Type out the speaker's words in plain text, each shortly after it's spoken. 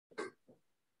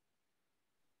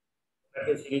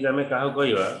Series हमें कहा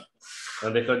कहवा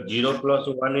देखो 0 +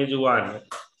 1 इज 1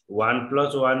 1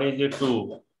 + 1 इज 2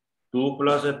 2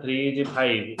 + 3 इज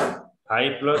 5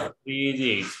 5 + 3 इज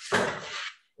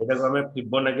 8 एटा को हमें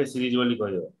फिबोनाची सीरीज बोली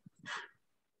कहवा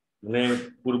माने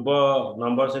पूर्व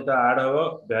नंबर सहित ऐड हबो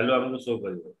वैल्यू हमको शो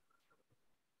करिवो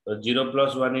तो 0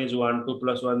 + 1 is 1 2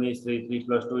 + 1 is 3 3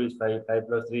 + 2 is 5 5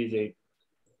 + 3 is 8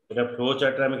 Etah flow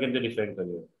chart रे हमें केते डिफाइन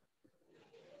करिवो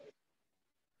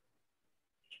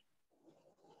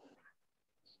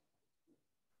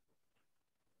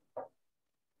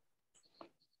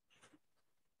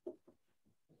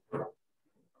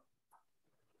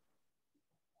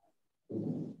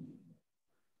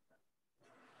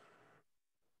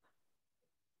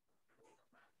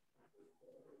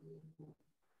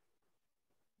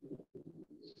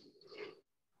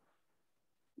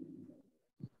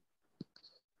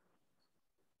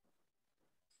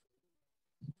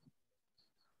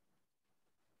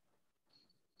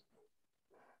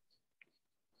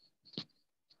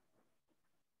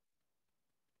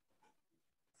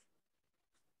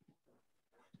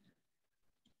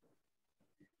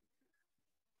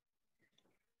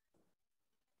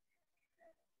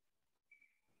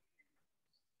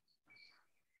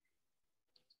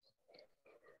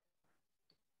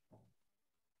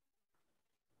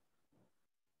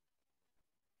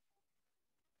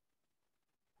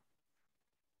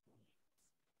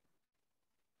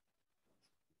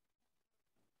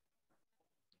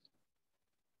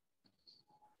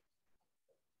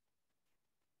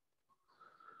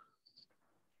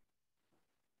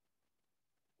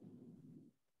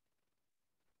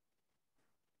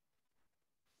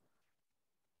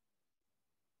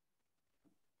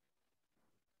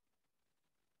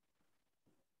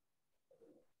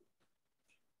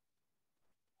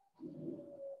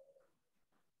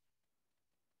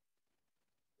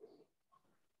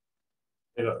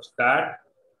देखो start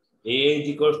a is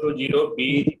equals to 0 b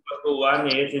is equals to 1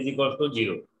 s is equals to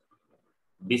 0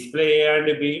 display a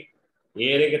and b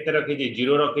a रे केते रखी छी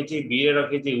 0 रखी छी b रे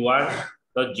रखी छी 1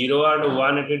 तो 0 and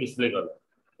 1 एटे डिस्प्ले कर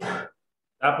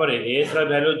तापर s रा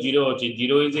वैल्यू 0 अछि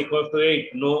 0 is equals to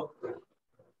 8 नो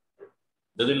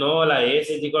जदि नो होला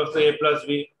s is equals to a plus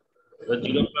b तो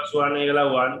 0 plus 1 हे गेला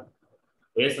 1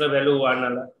 s रा वैल्यू 1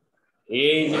 होला a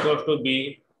is equals to b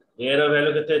a रा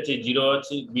वैल्यू केते अछि 0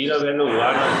 अछि b रा वैल्यू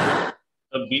 1 अछि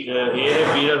तो b a रे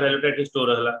b रा वैल्यू टेट स्टोर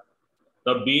होला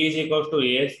तो b is equals to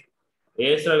s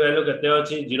s रा वैल्यू केते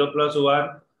अछि 0 plus 1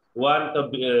 1 तो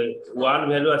 1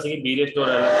 वैल्यू आसी b रे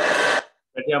स्टोर होला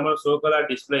एठी हमर शो कला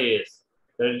डिस्प्ले s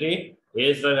एठी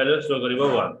s रा वैल्यू शो करिवो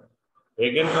 1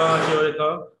 अगेन का अछि देखो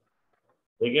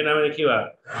अगेन हम देखिबा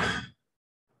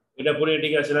एटा पूरी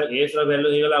एठी आसीला s रा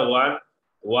वैल्यू हे गेला 1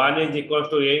 1 is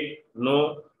equals to 8 no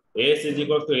s is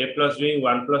equals to a plus b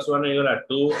 1 plus 1 हे गेला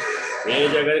 2 a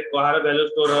जगह कहार वैल्यू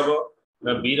स्टोर हबो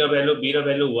ना b रा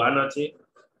वैल्यू 1 अछि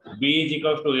b is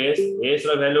equals to s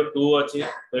रा वैल्यू 2 अछि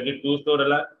तो एटी 2 स्टोर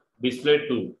हला डिस्प्ले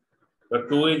 2 तो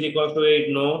 2 is equals to 8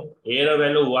 no a रा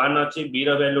वैल्यू 1 अछि b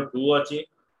रा वैल्यू 2 अछि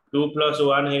 2 plus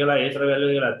 1 हे गेला s रा वैल्यू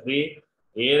हे गेला 3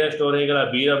 a रा स्टोर हे गेला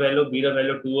b रा वैल्यू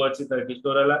 2 अछि तो एटी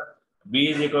स्टोर हला b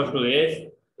is equals to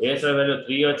s रा वैल्यू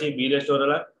 3 अछि b रा स्टोर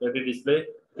हला तो एटी डिस्प्ले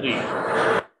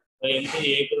 3 तो एमती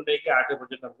 1 ରୁ ନେଇକି 8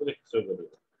 पर्यंत हमको शो करिवो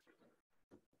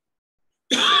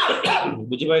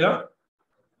बुझी पाइलो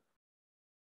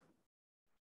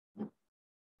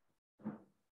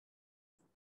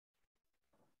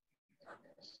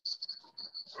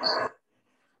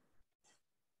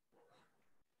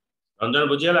रंजन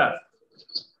बुझियला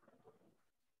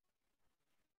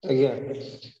आज्ञा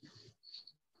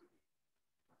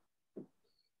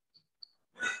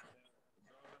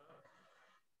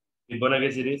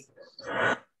फिबोनाची सीरीज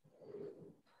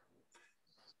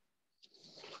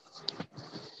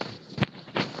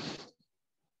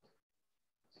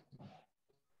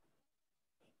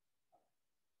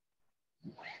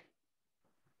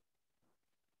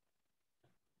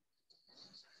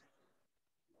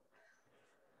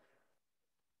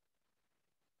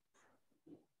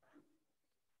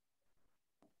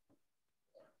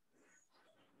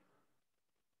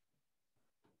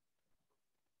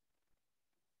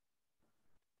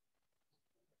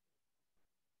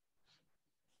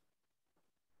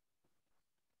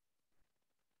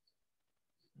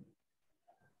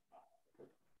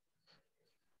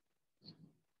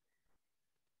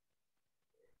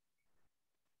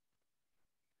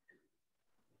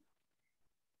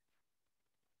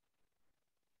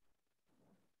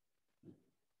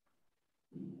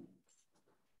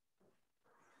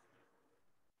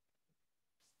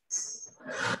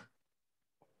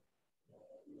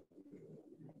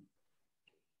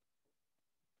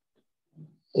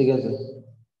आज्ञा sir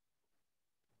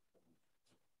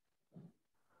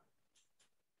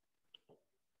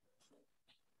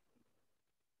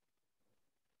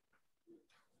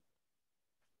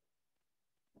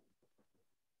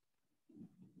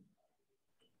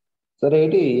sir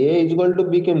eighty A equal to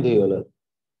be केमती ହେଇଗଲା?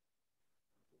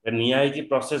 निया है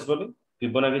प्रोसेस बोली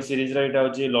फिबोनाची सीरीज रा एटा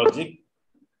होची लॉजिक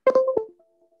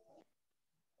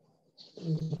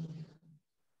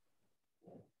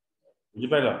बुझी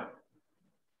pilo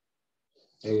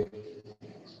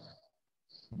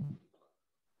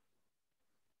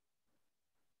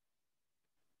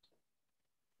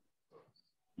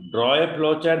draw a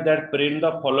flowchart that print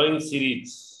the following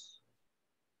series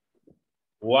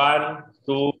 1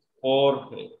 2 4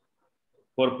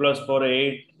 4 plus 4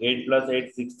 8 8 plus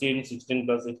 8 16 16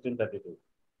 plus 16 32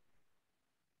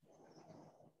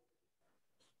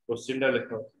 question टा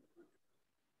लिखो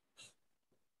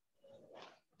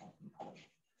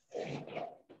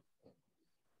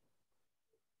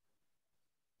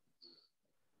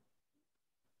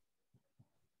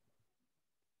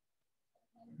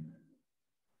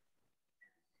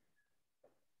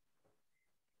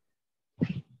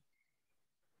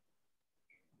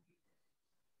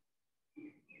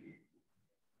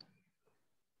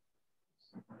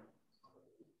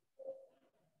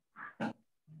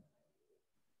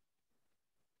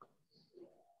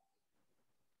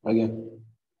ଆଜ୍ଞା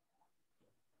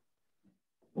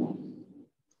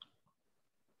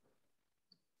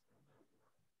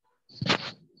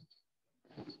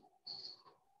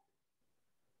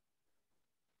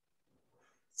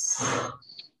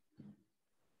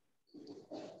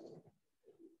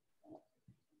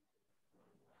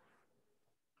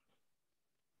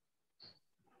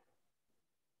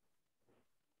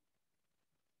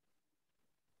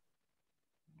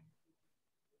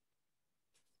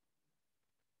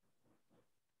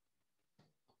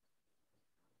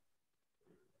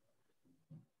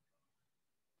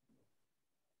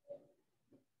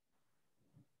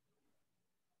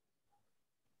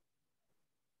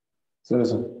सर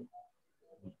सर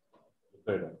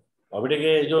अभी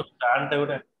टे जो स्टार्ट टा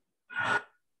गोटे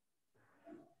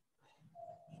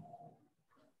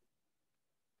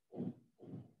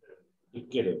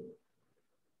ଟିକେ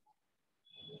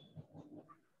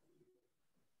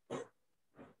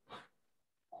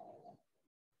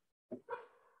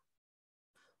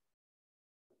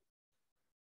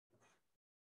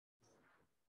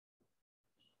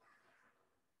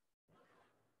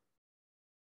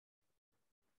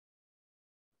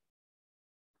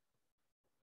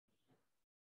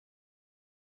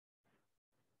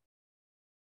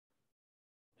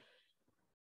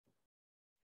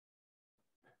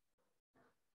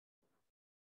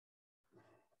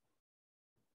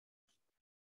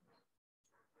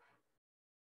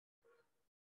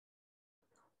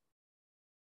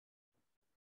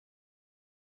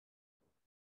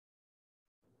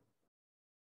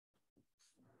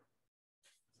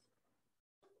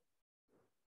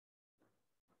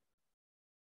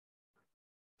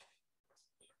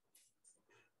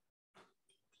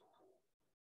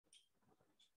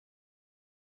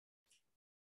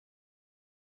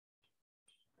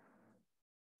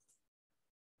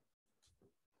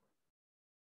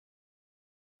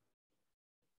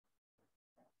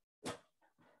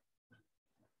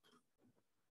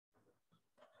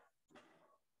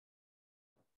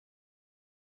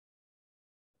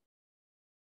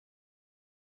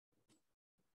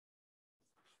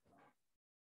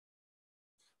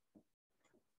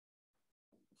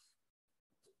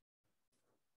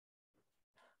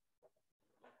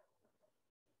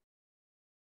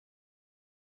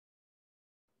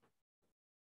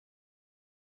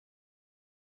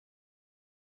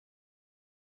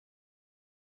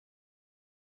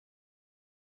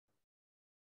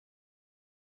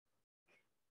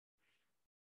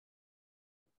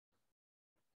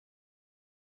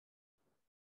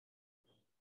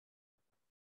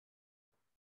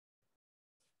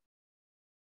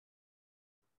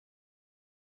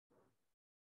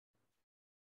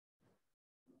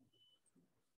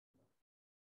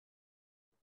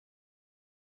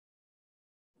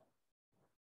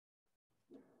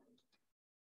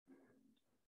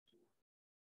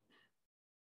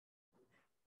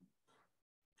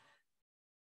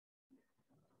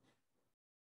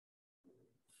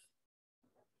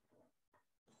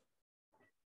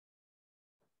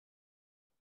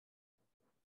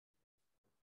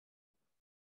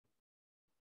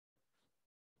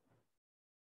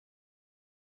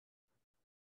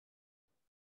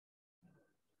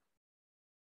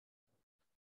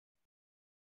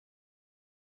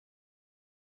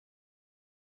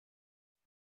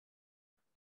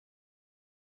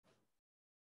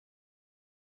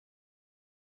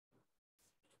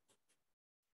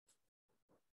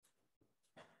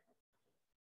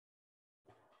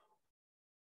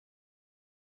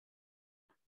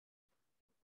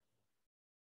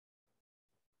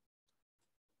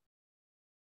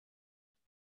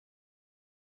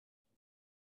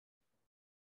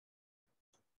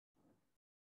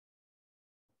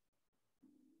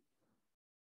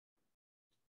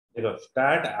देखो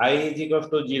start I is equal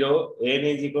to 0 n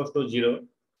is equal to 0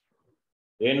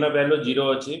 n ର ଭ୍ୟାଲୁ 0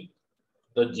 ଅଛି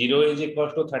तो 0 इज इक्वल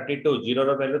टू 32 0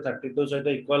 ର ଭ୍ୟାଲୁ 32 ସହିତ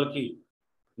ଇକ୍ୱାଲ କି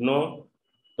नो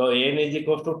तो n is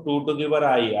equal to 2 to the power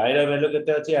I ର ଭ୍ୟାଲୁ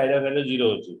କେତେ ଅଛି I ର ଭ୍ୟାଲୁ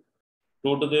 0 ଅଛି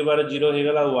 2 टू द पावर 0 हे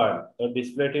गला 1 तो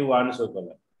डिस्प्ले टी 1 शो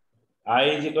कला I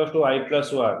is equal to I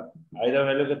plus 1 I ର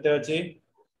ଭ୍ୟାଲୁ କେତେ ଅଛି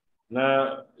ना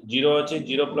 0 ଅଛି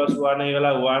 0 प्लस 1 हे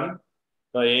गला 1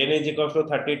 तो n is equal to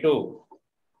 32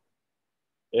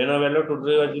 n ର value 2 to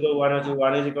the power 0 1 ଅଛି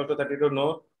 1 is equal to 32 no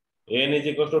n is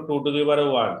equal to 2 to the power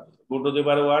 1 2 to the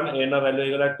power 1 n ର value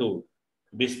ହେଇଗଲା 2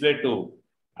 display 2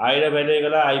 I ର value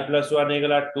ହେଇଗଲା I plus 1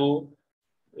 ହେଇଗଲା 2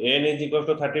 n is equal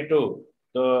to 32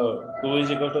 तो 2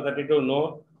 is equal to 32 no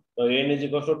तो n is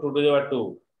equal to 2 to the power 2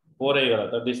 4 ହେଇଗଲା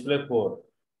तो display 4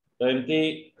 तो एमती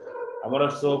हमर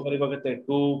शो करिबो केते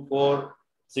 2 4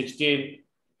 16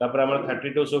 तापर हमर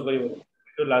 32 शो करिबो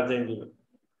तो लास्ट जाइन लिखा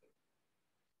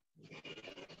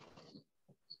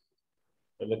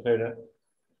है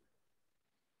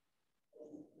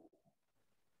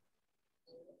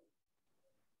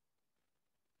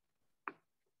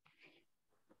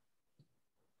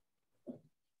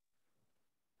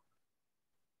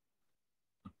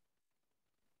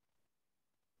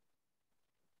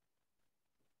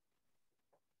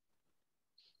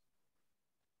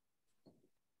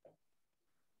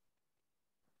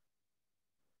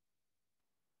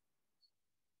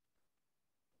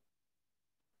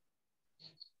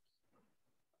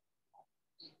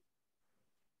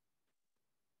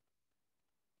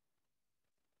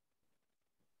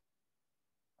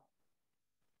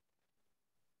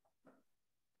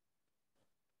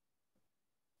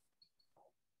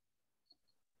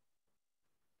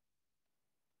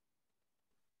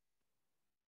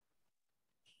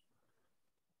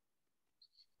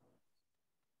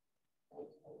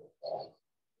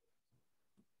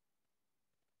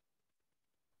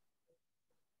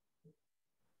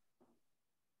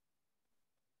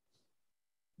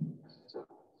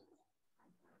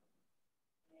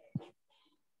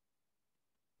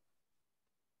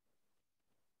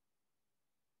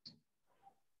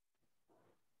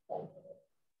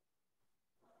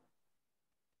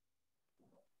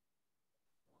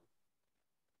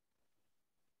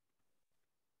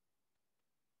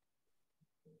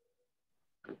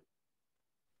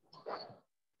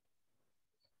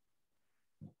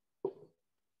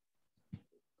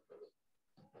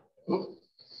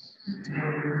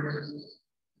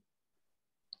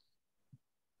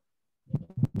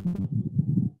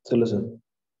चलो सर।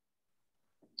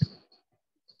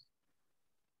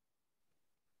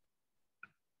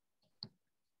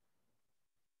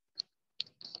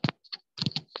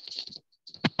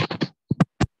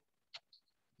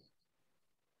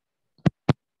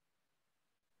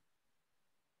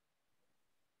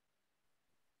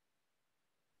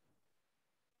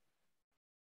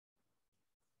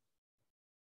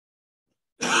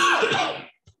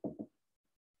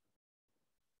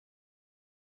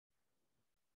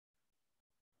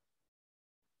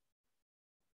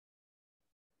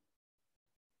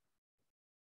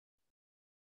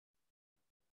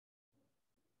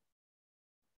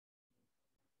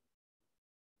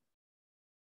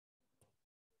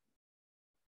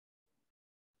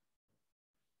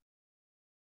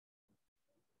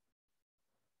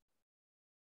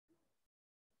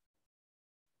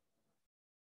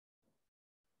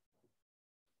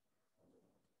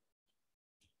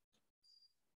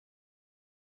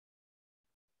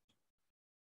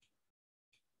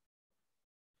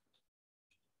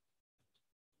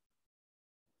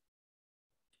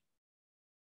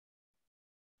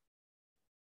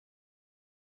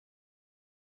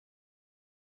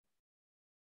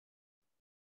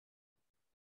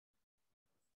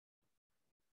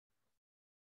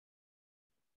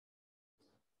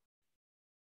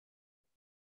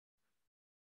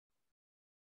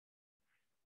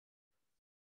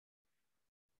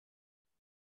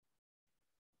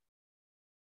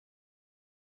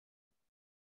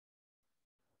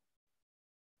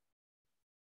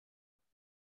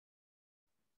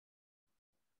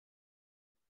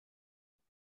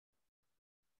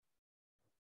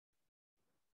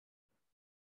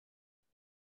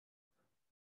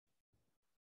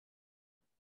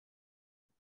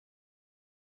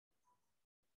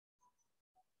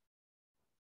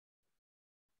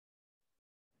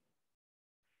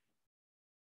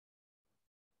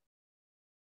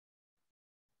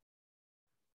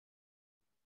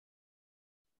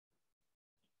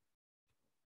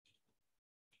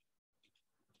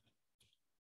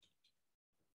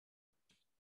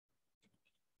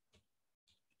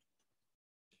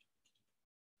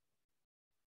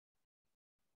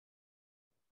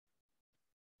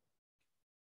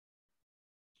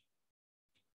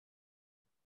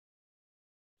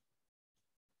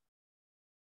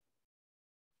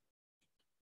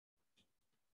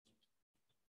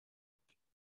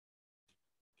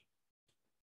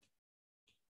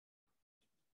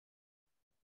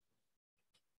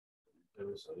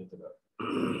 सॉरी तेरा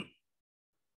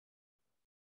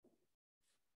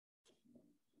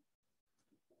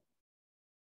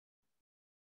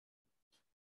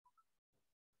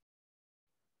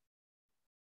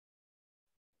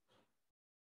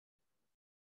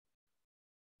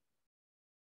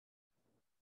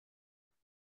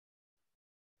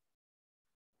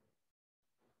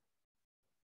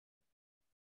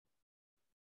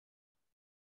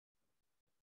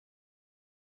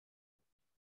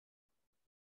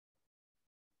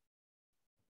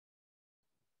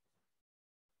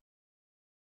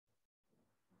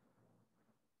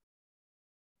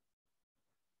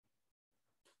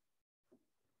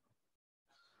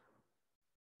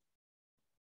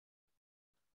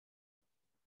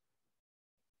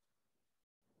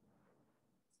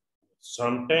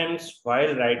sometimes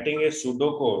while writing a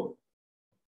pseudocode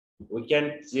we can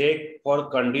check for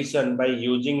condition by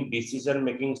using decision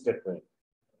making statement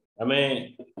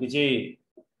हमें किसी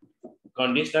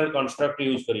conditional construct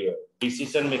use करिए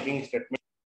decision making statement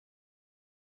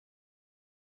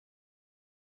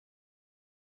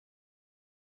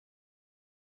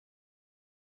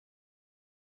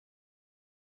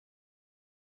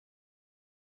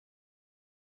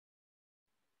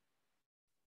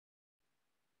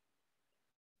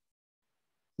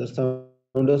sir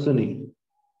sound आसुनी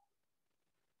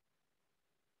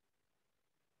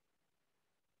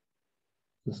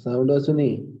sound आसुनी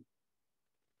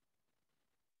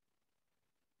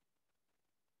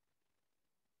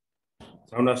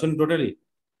sound आसुन totally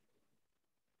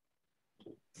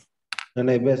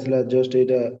ना एबे असला जस्ट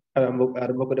एटा आरंभ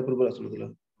आरंभ करे पूर्व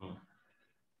आसुनथला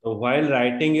so while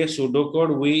writing a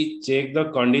pseudocode we check the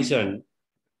condition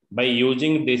by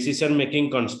using decision making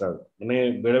construct माने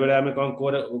बेले बेले हमें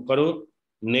कोन करू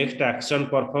नेक्स्ट एक्शन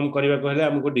परफॉर्म करबा कहले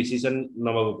हमको डिसीजन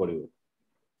नबा को पड़ियो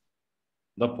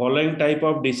the following type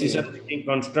of decision making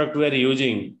construct we are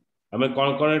using हमें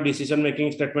कोन कोन डिसीजन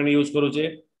मेकिंग स्टेटमेंट यूज करू छे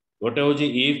गोटे होची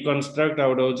if construct आ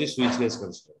गोटे होची switch case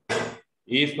construct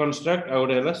if construct आ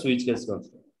गोटे हला switch case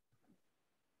construct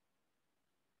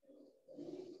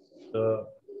तो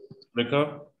देखो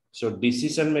so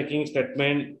decision making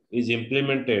statement is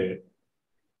implemented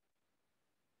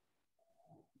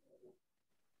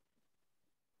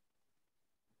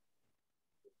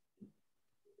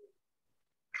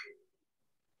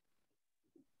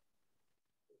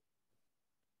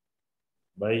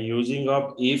by using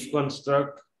of if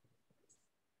construct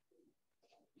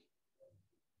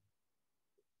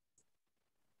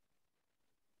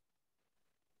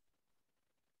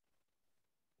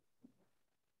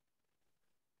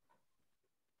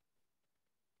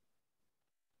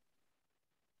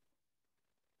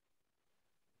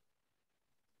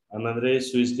another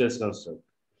is switch case construct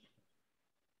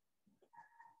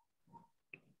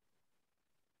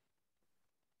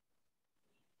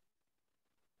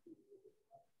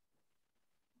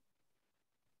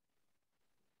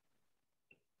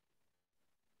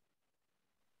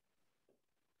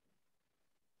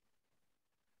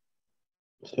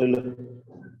चलो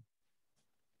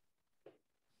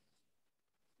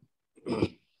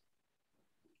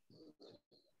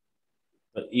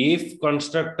if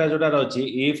construct टा जोटा रहची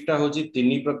if टा होची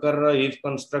तीन प्रकार रो if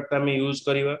construct हमें use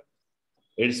करिवा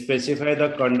it specify the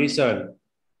condition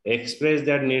express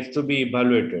that needs to be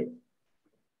evaluated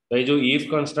तो ये जो if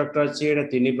construct अछि एटा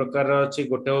तीन प्रकार रो अछि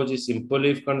गोटे होची simple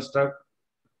if construct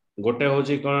गोटे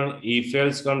होची कोन if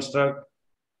else construct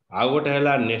आ गोटे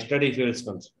हला nested if else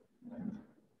construct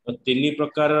तो तीन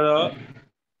प्रकार रो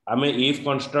हमें if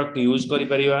construct यूज करि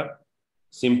परिवा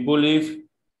simple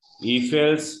if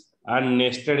else and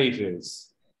nested if else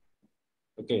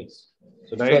okay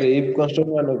so right sir if construct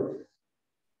माने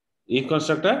if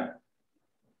constructor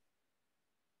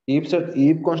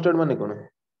if construct माने कोन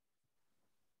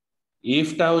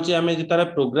if टा होची हमें जेतार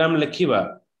प्रोग्राम लिखिबा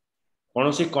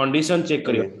कोनोसी condition check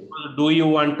करिवा do you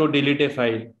want to delete A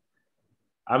file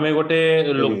हमें गोटे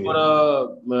लोकर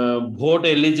vote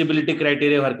eligibility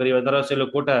criteria बाहर करिवा धर से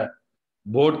लोकोटा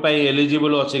वोट पाई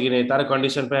एलिजिबल अछि कि नै तार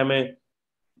कंडीशन पे हमें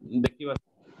देखिबा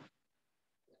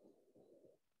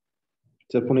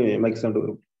सर पुनी माइक साउंड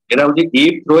करू एरा होची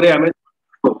if थ्रो रे हमें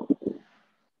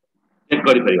चेक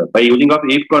करि परिबा by using of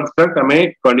if construct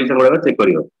हमें कंडीशन वाला चेक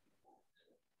करियो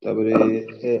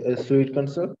तबरे स्विच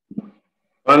कंसोल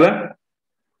होला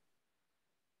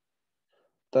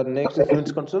तर next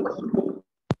switch console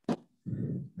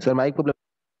sir mic problem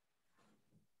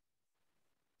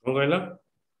कोन कहला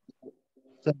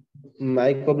सर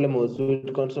माइक प्रॉब्लम हो स्विच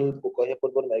कंसोल को कहे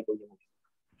पर माइक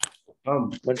प्रॉब्लम हां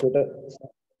बट टोटल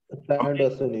साउंड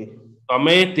आसुनी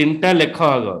तमे तीनटा लेख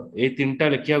आगो ए तीनटा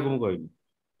लेखिया को कहबी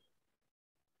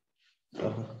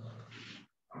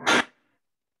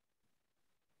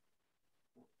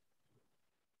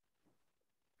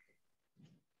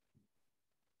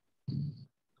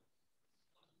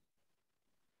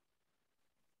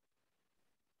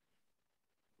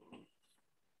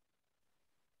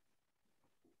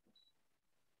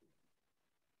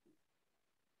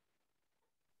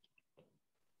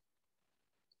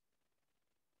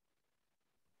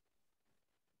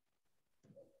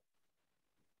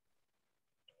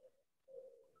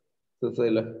तो सही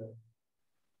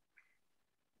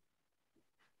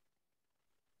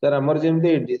सर हमर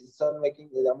जेमती डिसीजन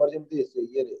मेकिंग हमर जेमती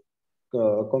ये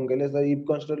कौन कहले सर इफ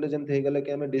कंस्ट्रक्ट जेमती हे गेले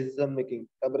कि हमें डिसीजन मेकिंग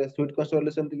तापर स्विच कंस्ट्रक्ट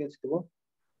सेमती किछ थिबो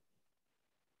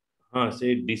हाँ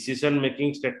से डिसीजन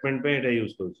मेकिंग स्टेटमेंट पे एटा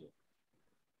यूज करूचे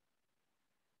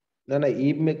ना ना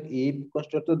इफ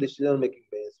कंस्ट्रक्ट तो डिसीजन मेकिंग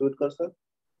पे स्विच कंस्ट्रक्ट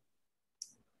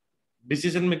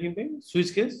डिसीजन मेकिंग पे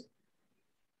स्विच केस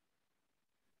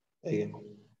आइए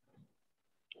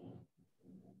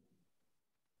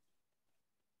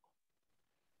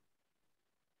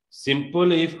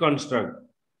simple if construct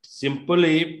simple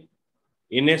if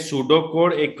in a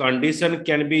pseudocode a condition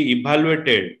can be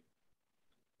evaluated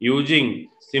using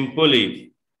simple if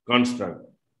construct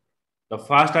तो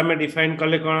fast आम डिफाइन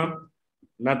कले कौन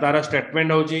ना तार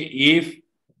स्टेटमेंट हूँ इफ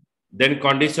देन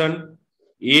कंडीशन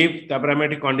इफ तापर आम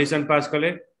कंडीशन पास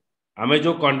कले आम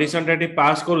जो कंडीशन टा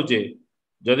पास करुचे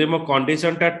जदि मो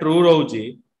कंडीशन टा ट्रू रोचे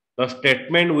तो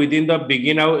statement with in the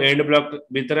begin आउ एंड ब्लॉक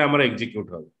भितर आम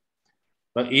एग्जीक्यूट हो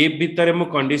तो इफ भितर मु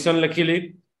कंडीशन लिखिली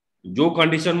जो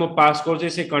कंडीशन मु पास कर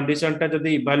से कंडीशन टा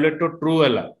जदि इवैल्यूएट टू ट्रू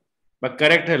हैला बा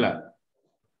करेक्ट हैला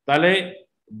ताले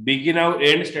बिगिन आउ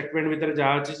एंड स्टेटमेंट भितर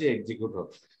जहाँ अच्छे से एग्जीक्यूट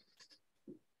हो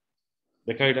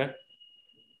देखा इटा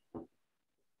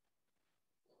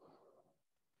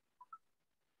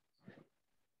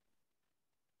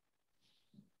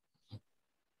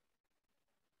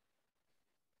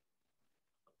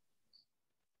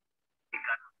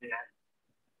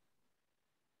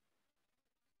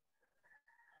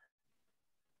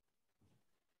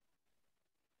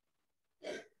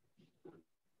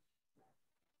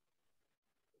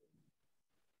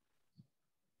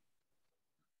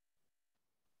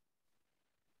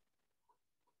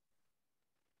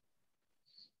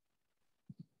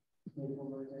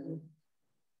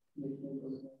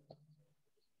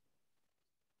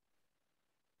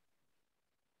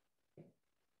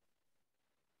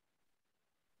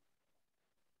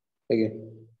आइए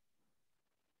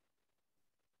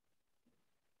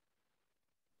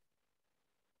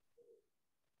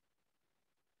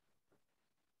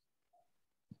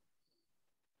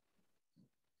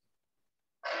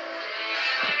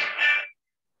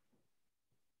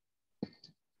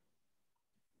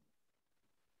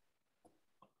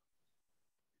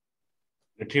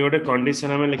एठी गोटे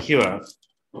कंडीशन आम लिखिवा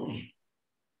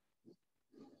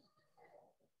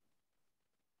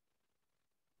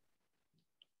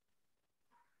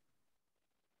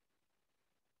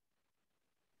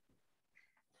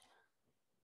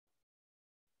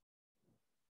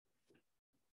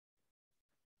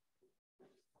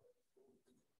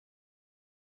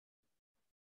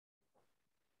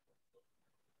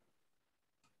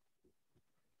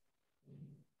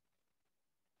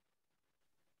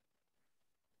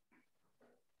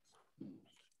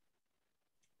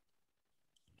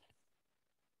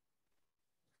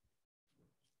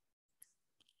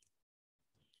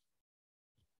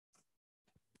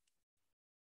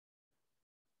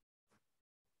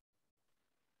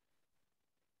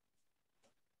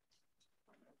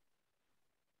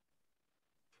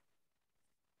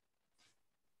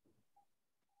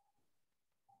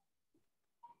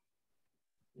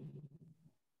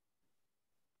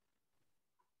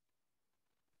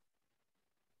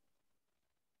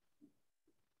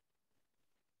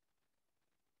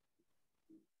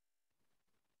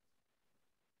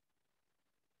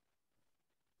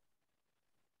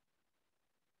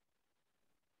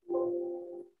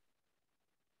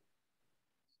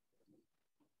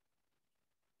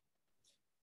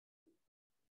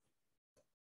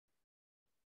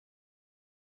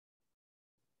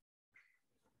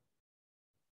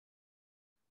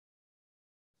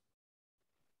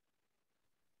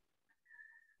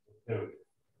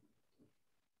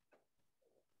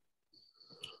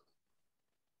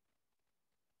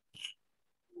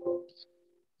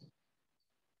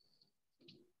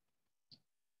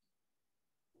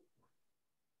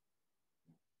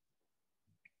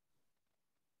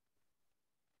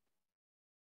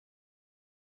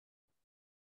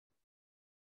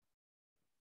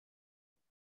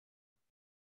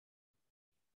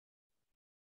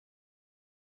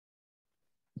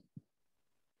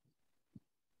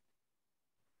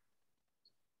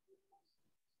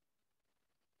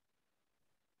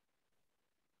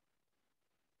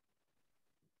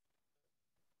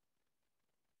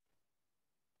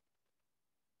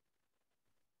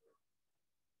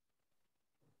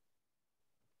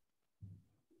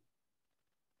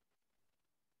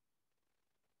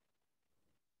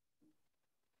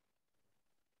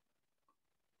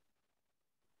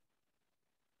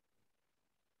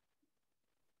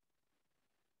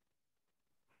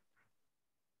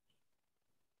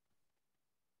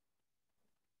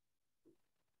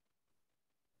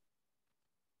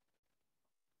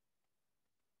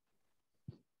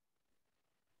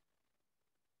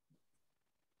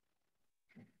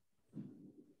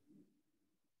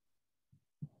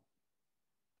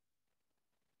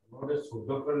गोटे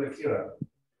सुडोकर लिखिवा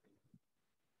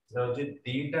जौची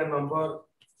तीटा नंबर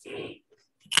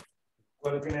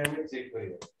इक्वल कि नहीं हमें चेक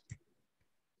करिए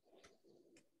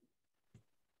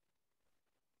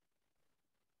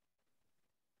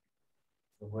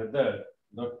whether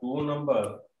the two number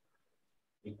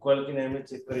equal कि नहीं हमें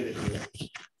चेक करिए देखिए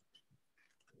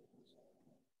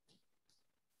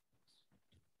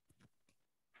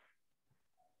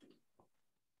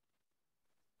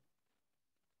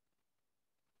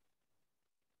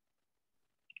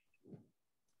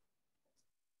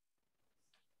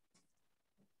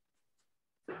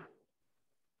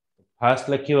फास्ट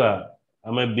लिखिवा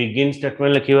हमें बिगिन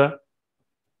स्टेटमेंट लिखिवा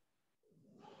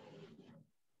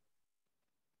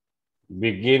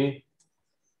बिगिन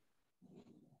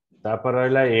तापर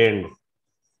रहला एंड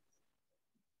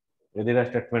यदि का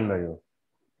स्टेटमेंट रहियो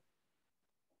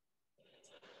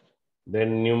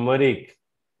then numeric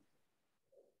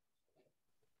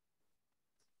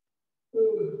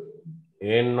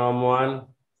n norm 1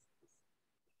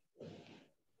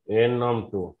 n norm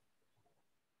 2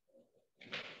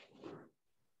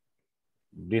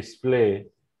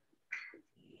 display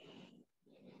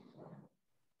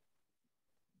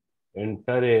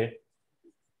enter a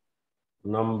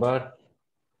number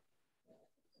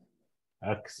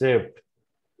accept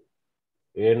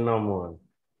n norm 1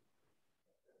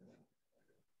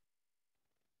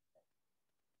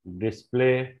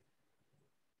 display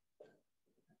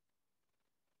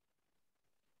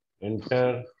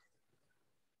enter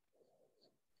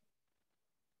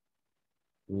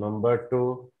number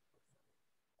 2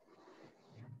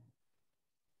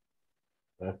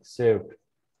 accept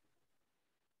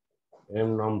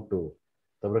m norm 2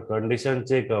 तब कंडीशन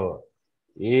चेक हो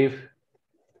if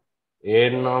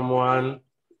n norm 1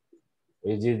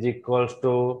 is equals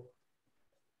to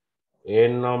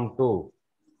n norm 2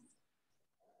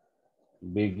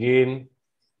 begin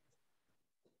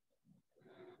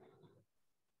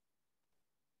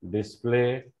display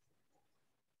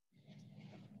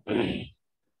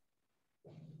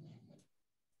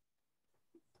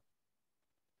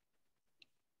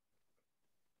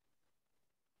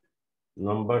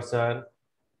numbers are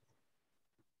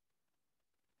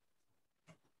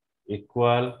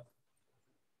equal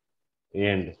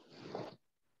end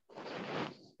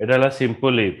Etah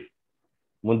simple if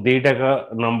मु दीटा का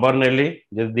number नेली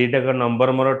जे दीटा का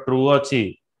number more true अछि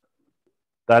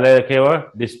ताले देखेबा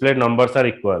display numbers are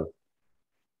equal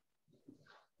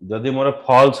जदि मोर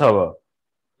false हबो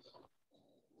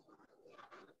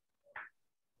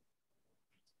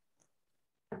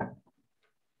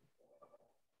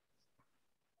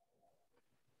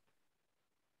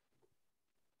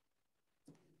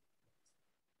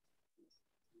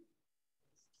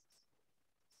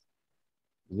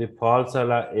the false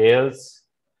ala else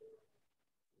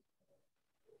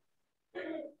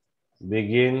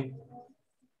begin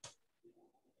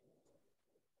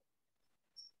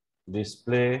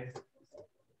display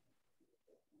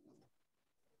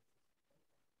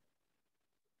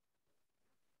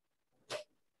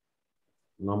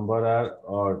number are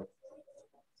odd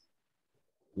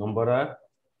number are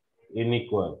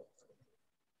unequal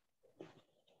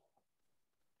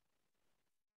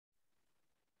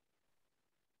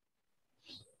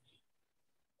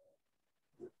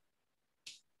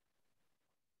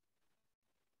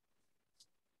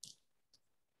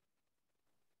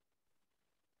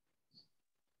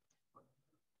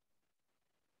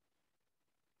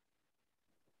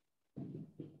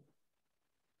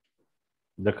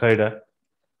देखा इडा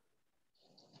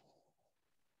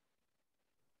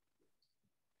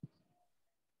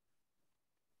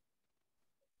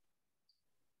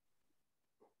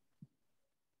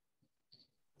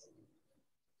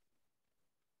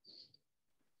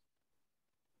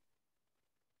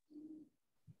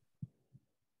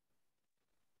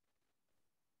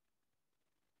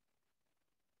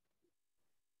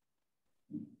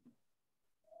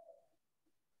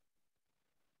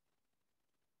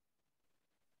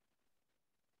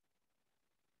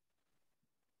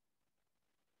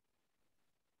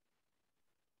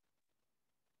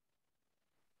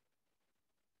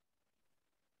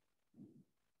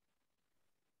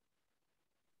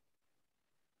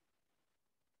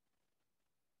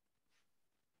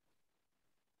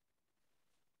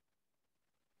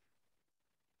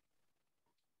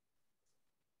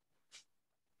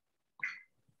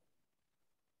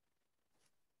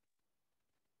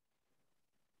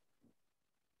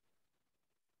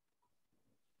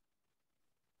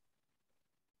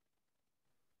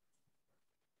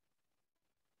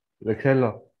लिखेलो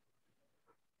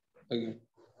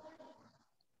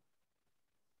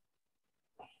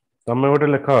तमे गोटे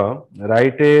लेख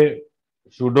right A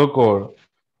pseudo code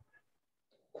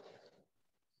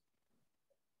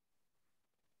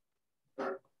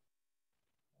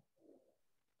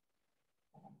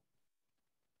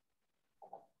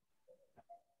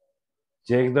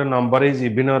check the number is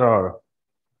even or odd.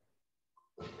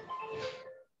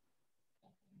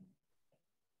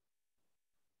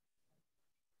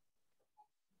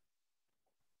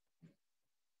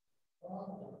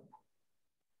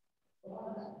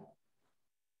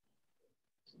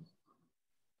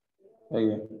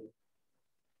 ଆଜ୍ଞା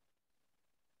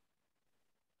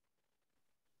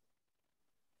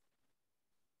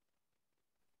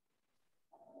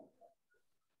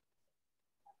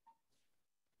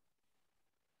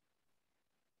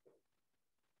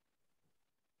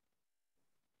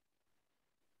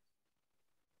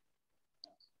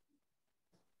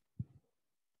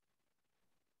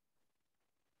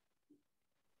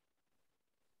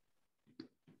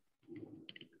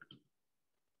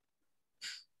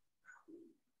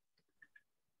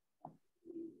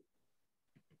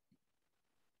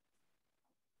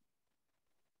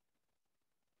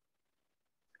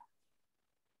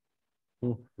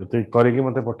ଏତିକି କରିକି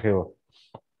ମତେ ପଠେଇବ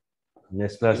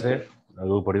ନେକ୍ସଟ କ୍ଲାସରେ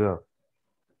ଆଗକୁ ପଢିବା।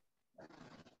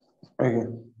 ଆଜ୍ଞା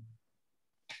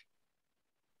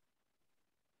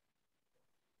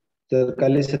ସାର୍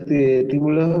କାଲି ଏତିକି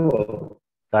ବେଳେ ହବ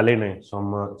କାଲି ନାହିଁ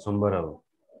ସୋମବାର ହବ।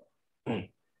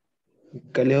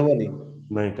 କାଲି ହବନି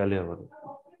ନାଇଁ କାଲି ହବନି।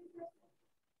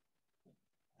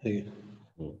 ଆଜ୍ଞା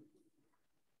ହୁଁ।